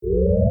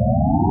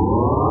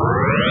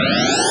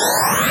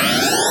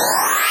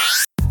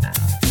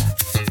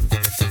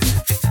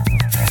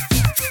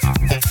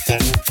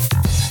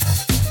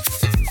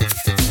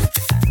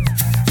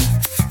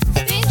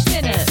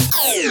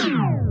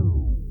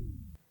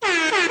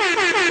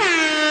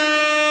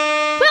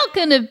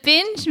Welcome to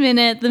Binge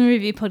Minute, the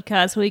movie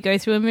podcast where we go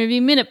through a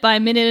movie minute by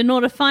minute in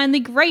order to find the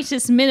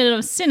greatest minute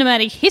of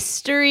cinematic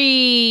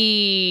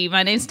history.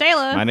 My name's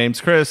Taylor. My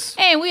name's Chris.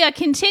 And we are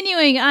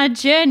continuing our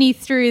journey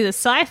through the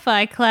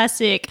sci-fi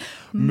classic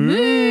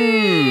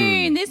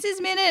Moon. This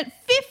is minute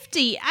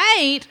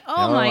 58.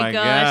 Oh my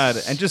gosh.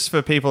 God. And just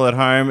for people at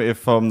home, if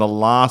from the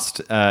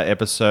last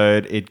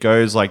episode, it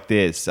goes like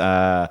this.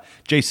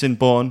 Jason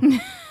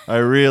Bourne, I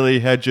really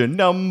had your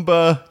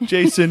number,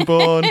 Jason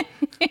Bourne.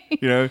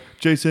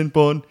 Jason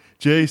Bourne.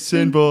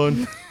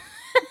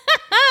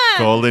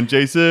 Calling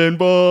Jason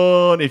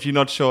Bourne. If you're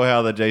not sure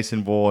how the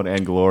Jason Bourne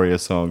and Gloria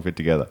song fit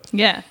together.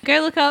 Yeah.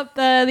 Go look up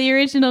the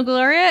original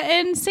Gloria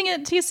and sing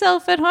it to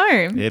yourself at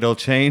home. It'll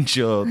change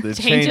your your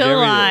everything.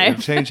 life.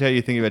 It'll change how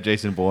you think about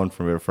Jason Bourne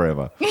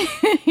forever.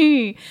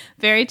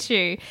 Very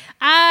true.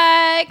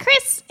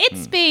 Chris,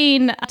 it's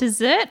been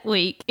dessert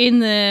week in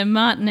the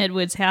Martin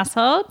Edwards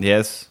household.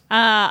 Yes.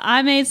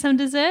 I made some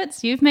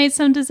desserts. You've made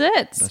some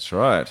desserts. That's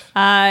right.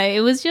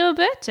 It was your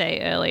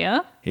birthday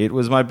earlier. It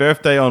was my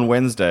birthday on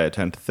Wednesday. I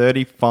turned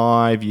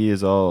 35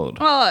 years old.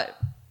 Oh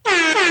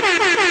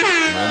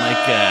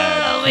my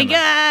God. Oh my God.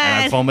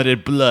 And I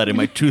vomited blood and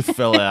my tooth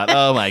fell out.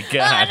 Oh my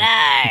God. Oh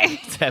no.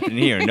 What's happening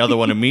here? Another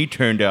one of me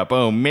turned up.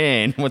 Oh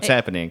man, what's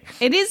happening?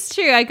 It is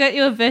true. I got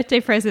you a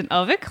birthday present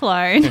of a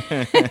clone.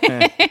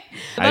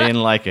 I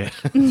didn't like it.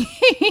 But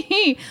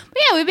yeah,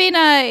 we've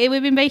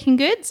been baking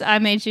goods. I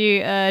made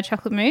you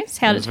chocolate mousse.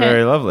 How It did was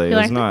very lovely. You It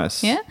was liked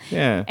nice. Yeah.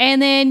 Yeah.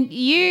 And then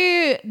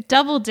you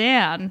doubled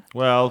down.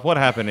 Well, what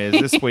happened is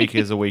this week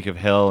is a week of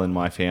hell in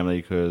my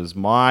family because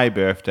my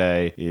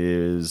birthday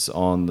is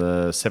on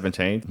the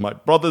 17th. My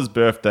brother's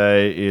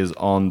birthday is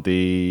on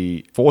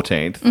the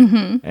 14th.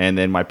 Mm-hmm. And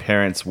then my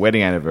parents'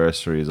 wedding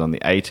anniversary is on the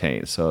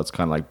 18th. So it's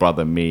kind of like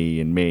brother, me,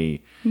 and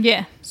me.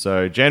 Yeah.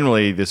 So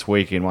generally this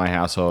week in my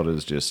household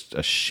is just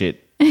a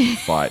shit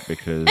fight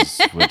because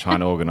we're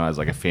trying to organize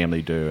like a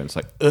family do, and it's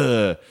like,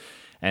 ugh.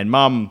 And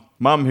mum,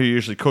 who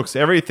usually cooks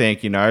everything,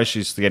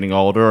 she's getting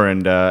older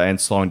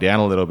and slowing down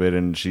a little bit,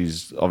 and she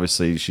just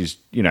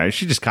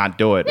can't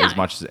do it as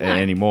much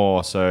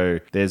anymore. So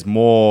there's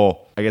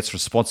more, I guess,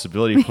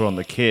 responsibility put on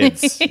the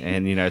kids,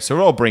 and so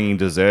we're all bringing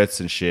desserts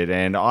and shit.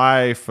 And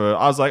I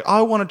was like,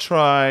 I want to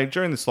try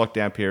during this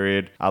lockdown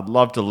period. I'd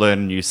love to learn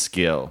a new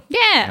skill.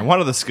 Yeah. And one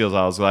of the skills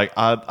I was like,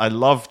 I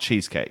love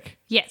cheesecake.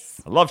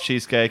 Yes. I love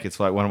cheesecake. It's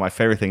like one of my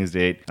favorite things to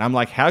eat. And I'm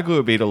like, how good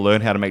would it be to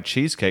learn how to make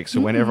cheesecake? So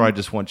whenever I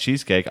just want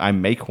cheesecake, I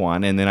make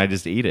one and then I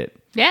just eat it.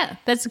 Yeah,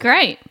 that's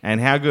great. And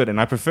how good.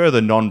 And I prefer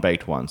the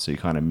non-baked one. So you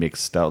kind of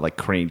mix stuff like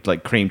cream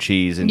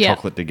cheese and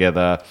chocolate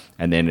together,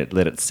 and then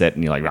let it set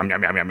and you're like, yum,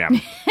 yum, yum, yum,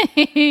 yum.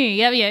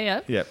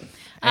 Yep. Yep.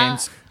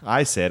 And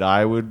I said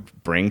I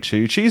would bring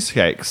 2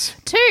 cheesecakes.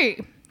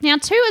 2. Now,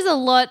 2 is a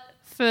lot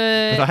for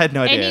But I had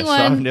no idea, so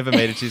I've never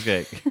made a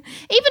cheesecake. Even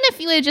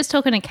if you were just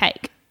talking a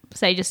cake,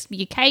 say just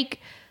your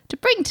cake, to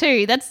bring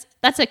 2, that's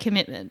a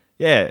commitment.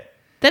 Yeah.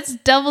 That's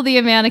double the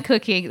amount of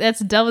cooking. That's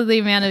double the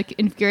amount of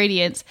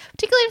ingredients,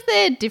 particularly if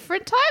they're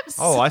different types.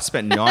 Oh, I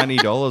spent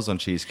 $90 on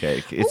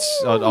cheesecake.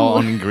 It's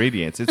on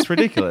ingredients. It's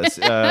ridiculous.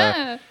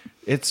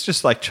 It's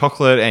just like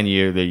chocolate, and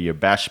you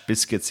bash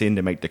biscuits in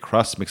to make the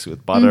crust, mix it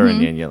with butter,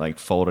 and then you like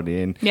fold it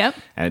in. Yep.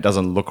 And it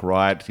doesn't look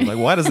right. You're like,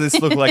 why does this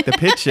look like the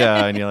picture?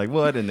 And you're like,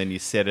 what? And then you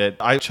set it.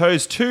 I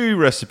chose 2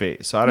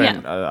 recipes. So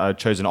I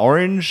chose an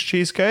orange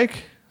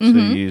cheesecake. So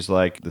you use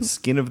like the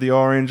skin of the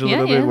orange a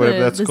little bit, whatever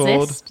that's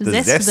called.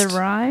 The zest of the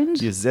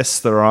rind. You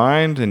zest the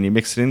rind and you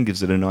mix it in,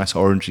 gives it a nice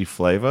orangey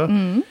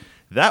flavor.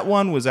 That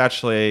one was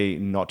actually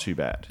not too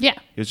bad. Yeah.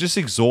 It was just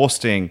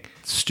exhausting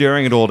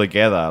stirring it all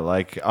together.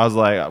 Like, I was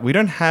like, we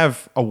don't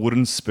have a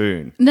wooden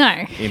spoon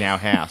No. in our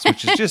house,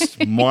 which is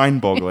just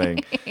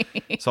mind-boggling.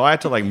 So I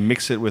had to like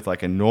mix it with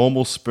like a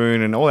normal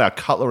spoon, and all our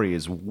cutlery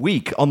is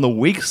weak. On the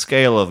weak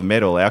scale of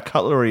metal, our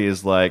cutlery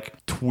is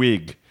like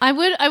twig. I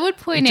would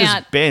point It out.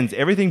 just bends.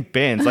 Everything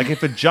bends. Like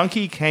if a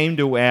junkie came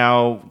to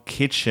our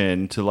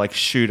kitchen to like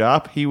shoot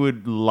up, he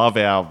would love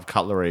our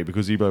cutlery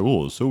because he'd be like,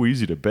 oh, it's so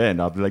easy to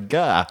bend. I'd be like,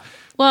 gah.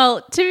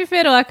 Well, to be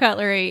fair to our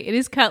cutlery, it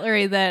is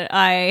cutlery that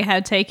I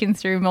have taken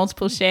through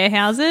multiple share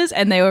houses,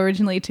 and they were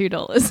originally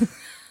 $2.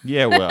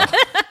 Yeah, well,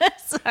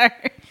 So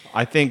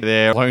I think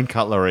they're loan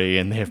cutlery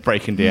and they're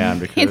breaking down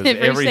because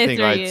They've reached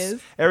their 3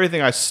 years.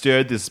 everything I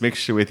stirred this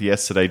mixture with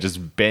yesterday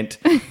just bent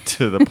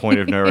to the point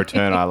of no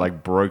return. I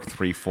like broke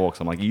 3 forks.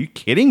 I'm like, are you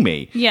kidding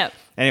me? Yep.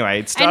 Anyway,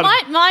 it started.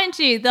 And mind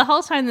you, the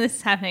whole time this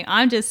is happening,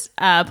 I'm just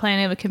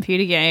playing a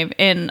computer game,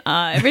 and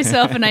every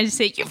so often I just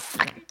say, "You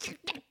fucking."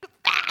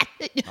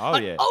 Oh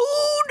yeah.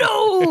 Oh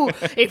no!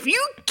 If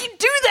you can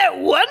do that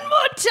one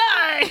more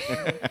time.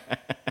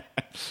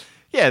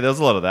 Yeah, there was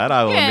a lot of that.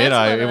 I will Yeah, admit, there's a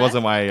lot of it that.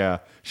 wasn't my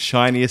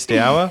shiniest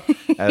hour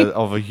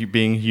of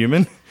being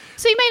human.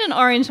 So you made an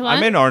orange one. I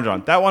made an orange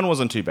one. That one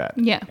wasn't too bad.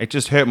 Yeah. It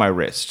just hurt my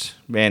wrist.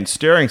 Man,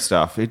 stirring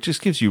stuff, it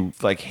just gives you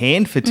like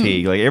hand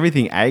fatigue. Like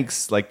everything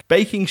aches. Like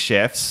baking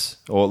chefs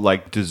or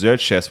like dessert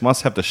chefs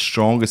must have the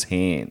strongest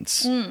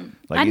hands.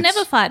 Like I'd it's-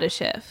 never fight a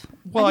chef.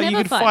 Well, you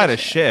could fight a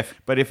chef,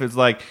 but if it's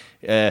like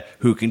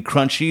who can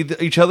crunch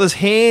each other's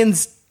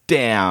hands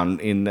down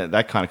in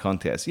that kind of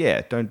contest.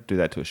 Yeah, don't do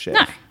that to a chef.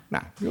 No. No,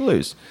 you'll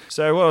lose.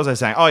 So what was I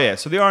saying? Oh, yeah.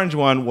 So the orange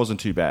one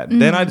wasn't too bad.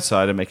 Then I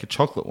decided to make a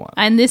chocolate one.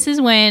 And this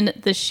is when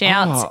the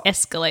shouts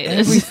escalated.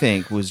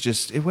 Everything was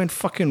just, it went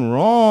fucking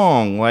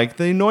wrong. Like,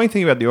 the annoying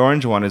thing about the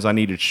orange one is I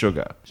needed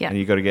sugar. Yeah. And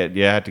you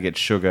had to get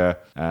sugar.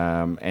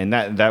 And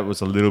that was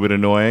a little bit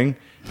annoying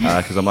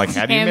because I'm like,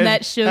 how do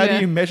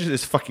you measure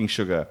this fucking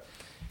sugar?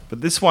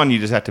 But this one, you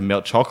just had to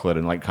melt chocolate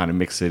and like kind of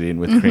mix it in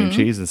with cream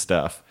cheese and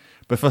stuff.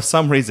 But for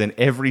some reason,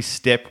 every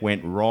step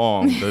went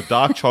wrong. The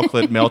dark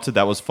chocolate melted,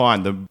 that was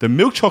fine. The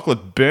milk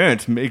chocolate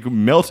burnt,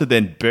 melted,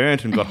 then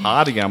burnt and got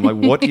hard again. I'm like,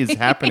 what is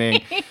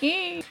happening?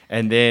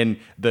 And then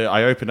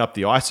I opened up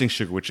the icing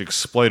sugar, which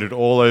exploded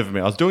all over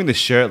me. I was doing this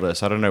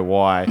shirtless. I don't know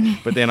why.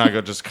 But then I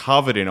got just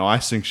covered in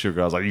icing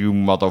sugar. I was like, you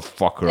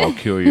motherfucker, I'll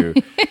kill you.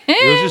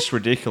 It was just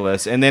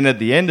ridiculous. And then at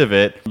the end of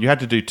it, you had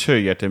to do two.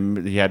 You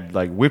had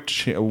like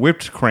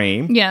whipped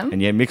cream. Yeah.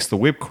 And you mixed the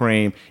whipped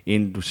cream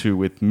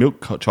with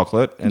milk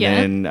chocolate. And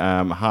then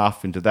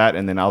half into that,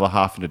 and then other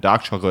half into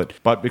dark chocolate.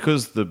 But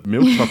because the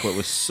milk chocolate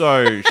was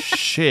so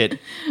shit,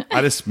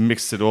 I just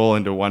mixed it all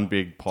into one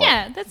big pot.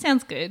 Yeah, that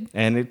sounds good.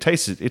 And it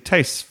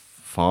tastes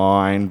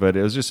fine, but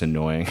it was just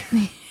annoying.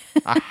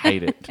 I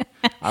hate it.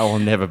 I will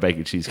never bake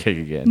a cheesecake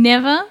again.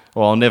 Never?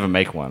 Well, I'll never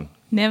make one.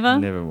 Never?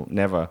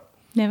 Never.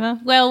 Never?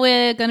 Well,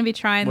 we're going to be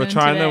trying them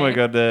today. We've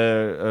got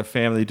a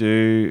family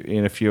do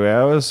in a few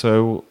hours,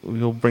 so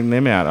we'll bring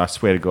them out. I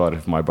swear to God,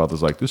 if my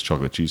brother's like, this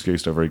chocolate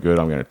cheesecake's not very good,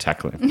 I'm going to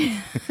tackle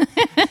him.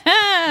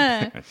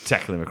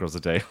 Tackle him across the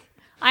table.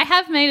 I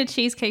have made a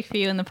cheesecake for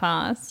you in the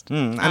past.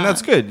 And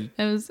that's good.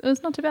 It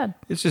was not too bad.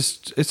 It's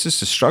just a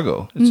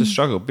struggle. It's a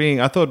struggle.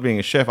 I thought being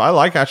a chef,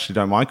 actually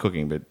don't mind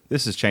cooking, but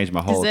this has changed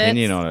my whole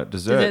opinion on it.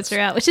 Desserts are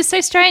out, which is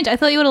so strange. I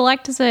thought you would have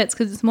liked desserts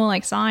because it's more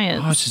like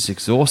science. Oh, it's just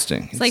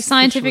exhausting. It's like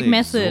scientific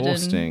method.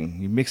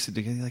 Exhausting. You mix it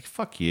together, you're like,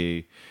 fuck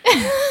you.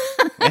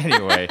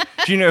 Anyway,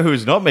 do you know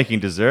who's not making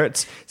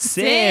desserts?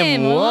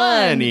 Sam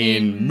won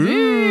in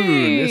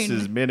Moon. This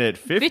is minute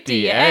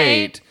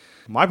 58.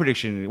 My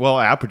prediction,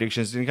 our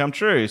predictions didn't come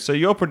true. So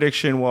your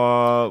prediction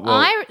was...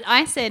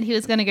 I said he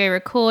was going to go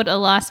record a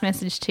last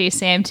message to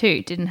Sam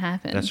too. Didn't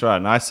happen. That's right.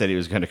 And I said he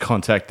was going to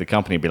contact the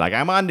company and be like,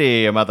 I'm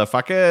Andy,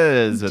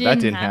 motherfuckers. But that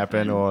didn't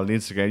happen. Or on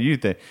Instagram. You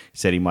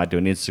said he might do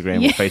an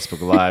Instagram or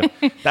Facebook Live.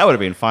 That would have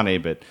been funny,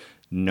 but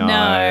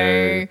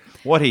no.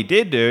 What he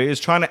did do is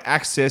trying to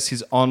access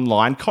his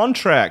online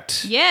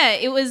contract. Yeah,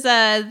 it was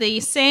the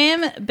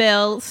Sam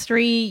Bell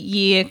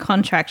 3-year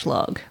contract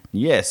log.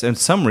 Yes, and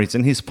for some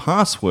reason his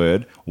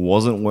password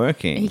wasn't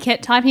working. He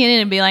kept typing it in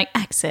and be like,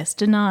 access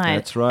denied.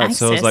 That's right. Access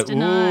so I was like,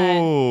 denied.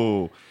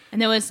 ooh.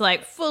 And there was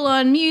like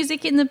full-on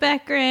music in the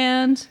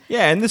background.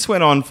 Yeah, and this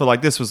went on for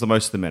this was the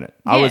most of the minute.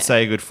 I would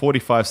say a good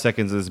 45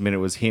 seconds of this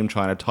minute was him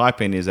trying to type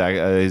in his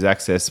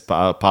access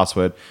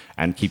password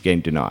and keep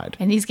getting denied.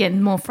 And he's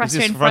getting more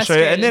frustrated and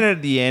frustrated. And then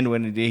at the end,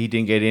 when he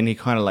didn't get in, he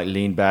kind of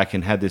leaned back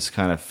and had this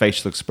kind of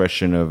facial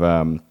expression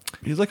of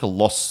he's like a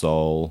lost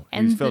soul.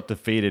 And he felt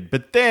defeated.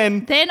 But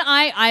then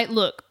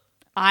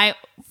I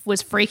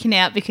was freaking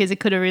out because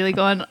it could have really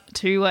gone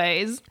two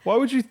ways. Why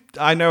would you?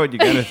 I know what you're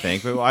going to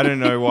think, but I don't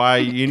know why.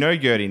 You know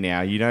Gertie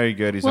now. You know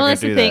Gertie's not going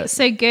to do that.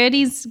 So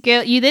Gertie's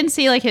you then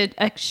see like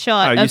a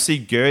shot. You see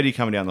Gertie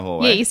coming down the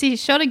hallway. Yeah, you see a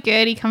shot of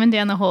Gertie coming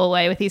down the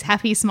hallway with his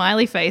happy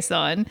smiley face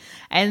on,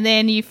 and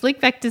then you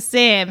flick back to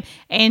Sam,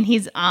 and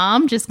his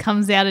arm just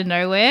comes out of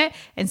nowhere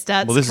and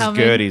starts. Well, this is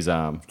Gertie's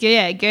arm.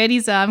 Yeah,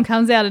 Gertie's arm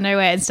comes out of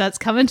nowhere and starts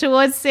coming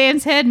towards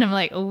Sam's head, and I'm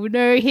like, oh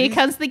no, here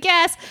comes the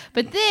gas.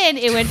 But then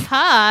it went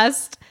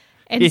past.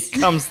 Here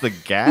comes the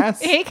gas.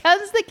 Here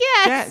comes the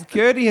gas.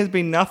 Gertie has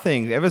been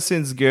nothing ever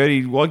since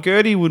Gertie. Well,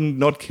 Gertie would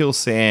not kill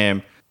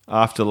Sam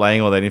after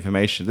laying all that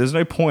information. There's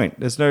no point.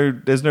 There's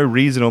no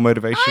reason or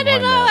motivation. I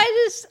don't know.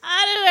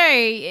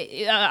 I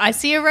don't know. I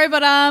see a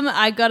robot arm.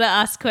 I gotta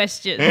ask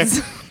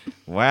questions.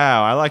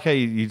 Wow, I like how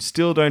you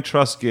still don't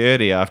trust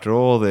Gertie after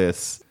all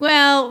this.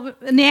 Well,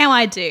 now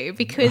I do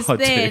because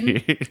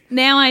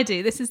now I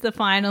do. This is the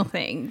final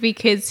thing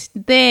because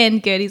then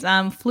Gertie's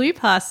arm flew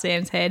past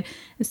Sam's head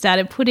and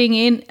started putting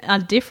in a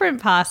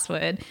different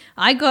password.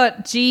 I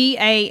got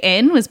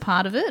GAN was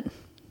part of it.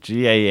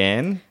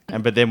 GAN,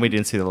 but then we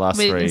didn't see the last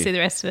three. We didn't see the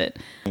rest of it.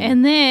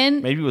 And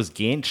then maybe it was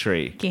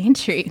Gantry.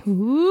 Gantry.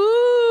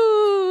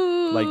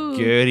 Ooh. Like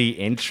Gertie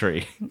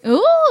entry.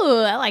 Ooh,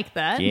 I like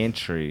that.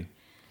 Gantry.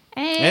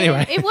 And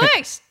anyway, it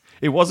worked.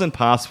 It wasn't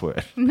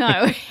password.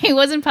 No, it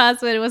wasn't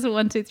password. It wasn't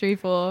 1, 2, 3,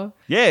 4.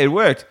 Yeah, it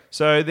worked.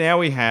 So now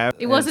we have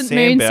it wasn't Sam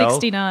Moon Bell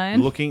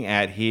 69 looking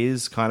at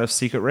his kind of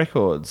secret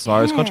records,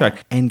 his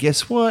contract. And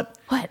guess what?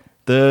 What?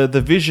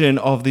 The vision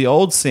of the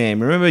old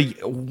Sam. Remember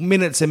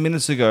minutes and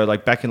minutes ago,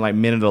 like back in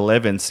minute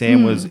 11,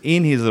 Sam was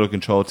in his little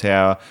control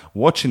tower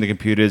watching the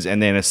computers,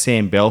 and then a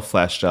Sam Bell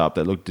flashed up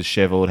that looked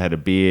disheveled, had a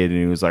beard, and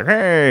he was like,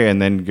 hey,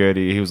 and then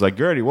he was like,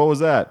 Gertie, what was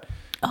that?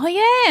 Oh,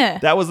 yeah.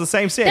 That was the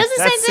same Sam.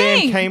 That Sam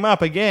thing. came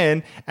up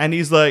again, and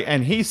he's like,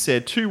 and he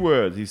said 2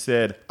 words. He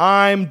said,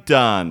 I'm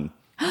done.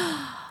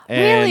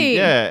 Really?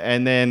 Yeah,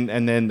 and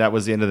then that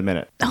was the end of the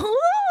minute.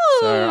 Oh,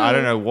 So I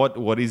don't know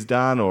what he's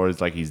done, or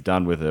it's like he's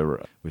done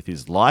with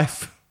his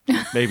life.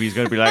 Maybe he's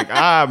going to be like,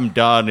 I'm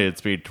done.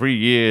 It's been 3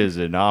 years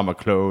and I'm a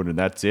clone and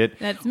that's it.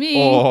 That's me.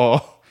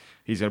 Or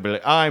he's going to be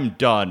like, I'm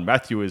done.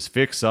 Matthew is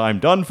fixed. I'm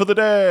done for the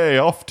day.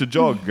 Off to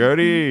jog,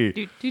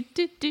 Gertie.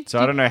 So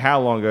I don't know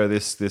how long ago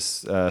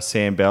this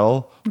Sam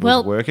Bell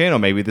was working, or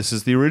maybe this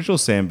is the original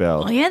Sam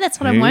Bell. Oh, yeah, that's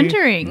what I'm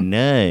wondering. Who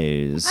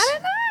knows? I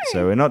don't know.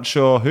 So we're not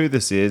sure who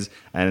this is,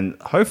 and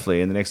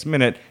hopefully in the next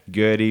minute,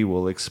 Gertie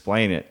will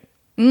explain it.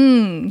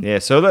 Yeah,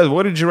 so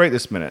what did you rate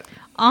this minute?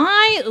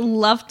 I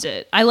loved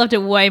it. I loved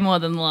it way more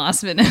than the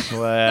last minute.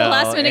 Well, the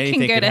last minute anything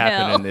can go could to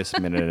happen hell. in this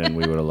minute, and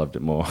we would have loved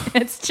it more.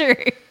 It's true.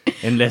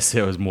 Unless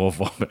there was more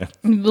vomit.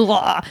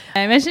 Blah. I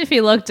imagine if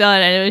he looked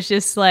on and it was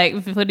just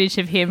like footage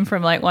of him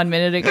from like 1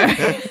 minute ago.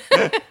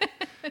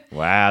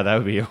 Wow, that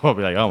would be. I'll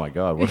be like, oh my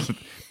god, what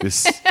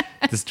this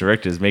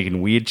director is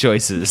making weird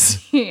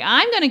choices.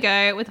 I'm going to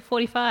go with a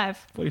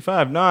 45.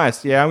 45,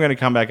 nice. Yeah, I'm going to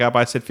come back up.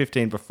 I said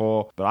 15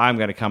 before, but I'm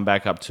going to come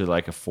back up to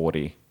like a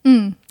 40.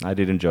 I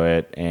did enjoy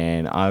it,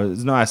 and it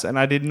was nice. And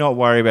I did not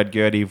worry about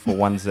Gertie for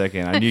 1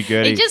 second. I knew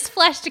Gertie. It just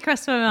flashed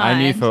across my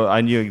mind.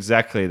 I knew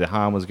exactly the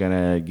harm was going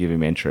to give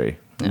him entry.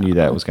 I knew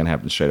that was going to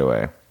happen straight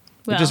away.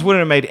 Well. It just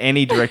wouldn't have made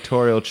any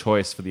directorial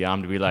choice for the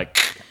arm to be like,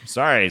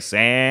 sorry,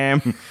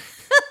 Sam.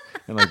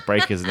 And like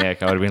break his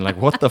neck. I would have been like,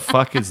 what the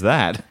fuck is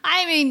that?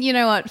 I mean, you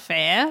know what?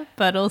 Fair,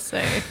 but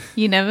also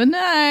you never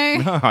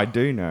know. No, I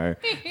do know.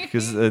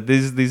 Because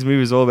these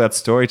movies are all about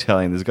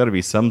storytelling. There's got to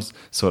be some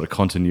sort of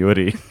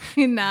continuity.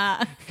 Nah.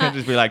 You can't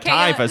just be like,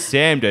 time for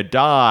Sam to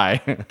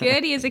die.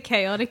 Gertie is a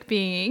chaotic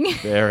being.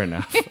 Fair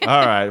enough.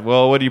 All right.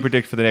 Well, what do you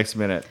predict for the next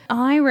minute?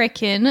 I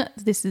reckon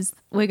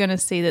we're going to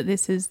see that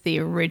this is the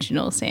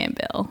original Sam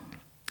Bell.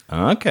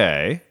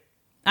 Okay.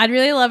 I'd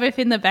really love if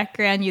in the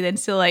background you then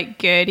saw like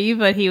Gertie,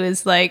 but he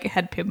was like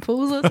had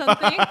pimples or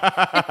something,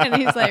 and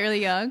he's like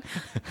really young.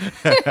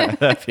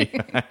 That'd be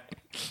right.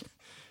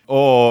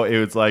 Or it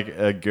was like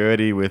a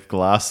Gertie with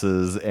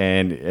glasses,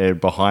 and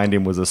behind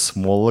him was a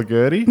smaller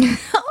Gertie.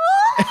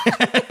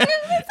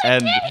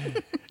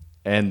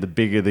 and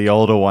the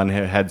older one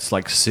had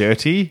like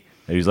 30.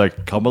 And he's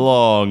like, come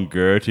along,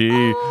 Gertie.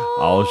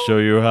 I'll show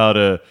you how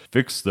to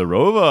fix the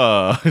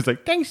rover. He's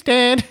like, thanks,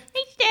 Dad.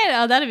 Thanks,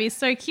 Dad. Oh, that'd be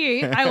so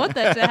cute. I want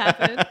that to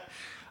happen.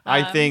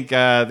 I think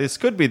this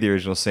could be the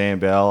original Sam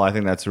Bell. I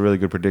think that's a really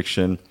good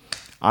prediction.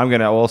 I'm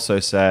going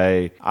to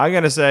say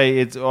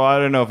it's, I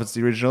don't know if it's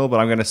the original,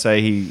 but I'm going to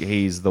say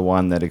he's the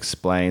one that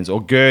explains,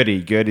 or Gertie,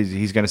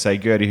 he's going to say,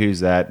 Gertie, who's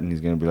that? And he's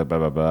going to be like, blah,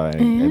 blah, blah,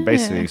 and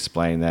basically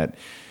explain that.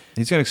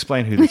 He's going to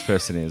explain who this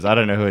person is. I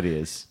don't know who it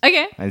is.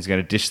 Okay. And he's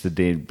going to dish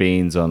the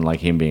beans on like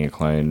him being a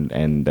clone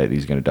and that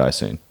he's going to die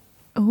soon.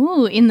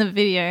 Ooh, in the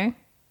video.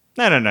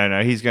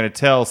 No. He's going to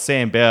tell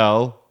Sam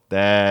Bell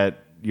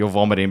that you're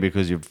vomiting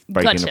because you're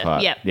breaking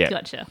apart. Yep, yeah,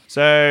 gotcha.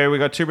 So we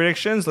got 2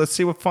 predictions. Let's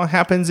see what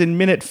happens in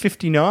minute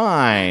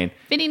 59.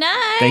 59.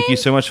 Thank you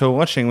so much for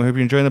watching. We hope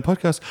you're enjoying the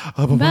podcast.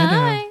 Bye-bye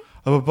now.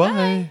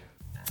 Bye-bye.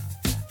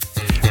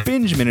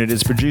 Binge Minute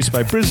is produced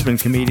by Brisbane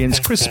comedians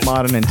Chris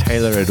Martin and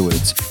Taylor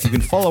Edwards. You can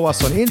follow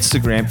us on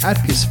Instagram at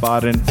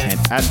 @PissMartin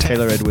and at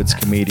Taylor Edwards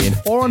Comedian,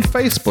 or on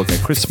Facebook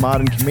at Chris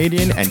Martin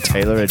Comedian and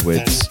Taylor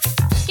Edwards.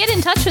 Get in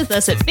touch with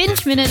us at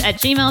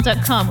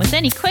bingeminute@gmail.com with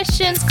any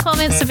questions,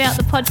 comments about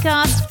the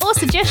podcast, or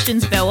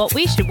suggestions about what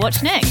we should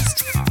watch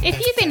next. If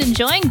you've been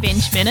enjoying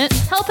Binge Minute,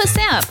 help us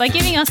out by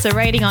giving us a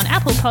rating on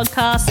Apple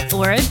Podcasts or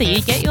wherever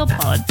you get your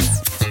pods.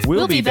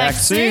 We'll be back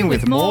soon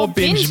with more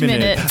Binge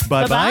Minute.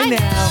 Bye-bye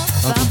now.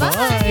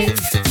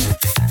 Bye-bye.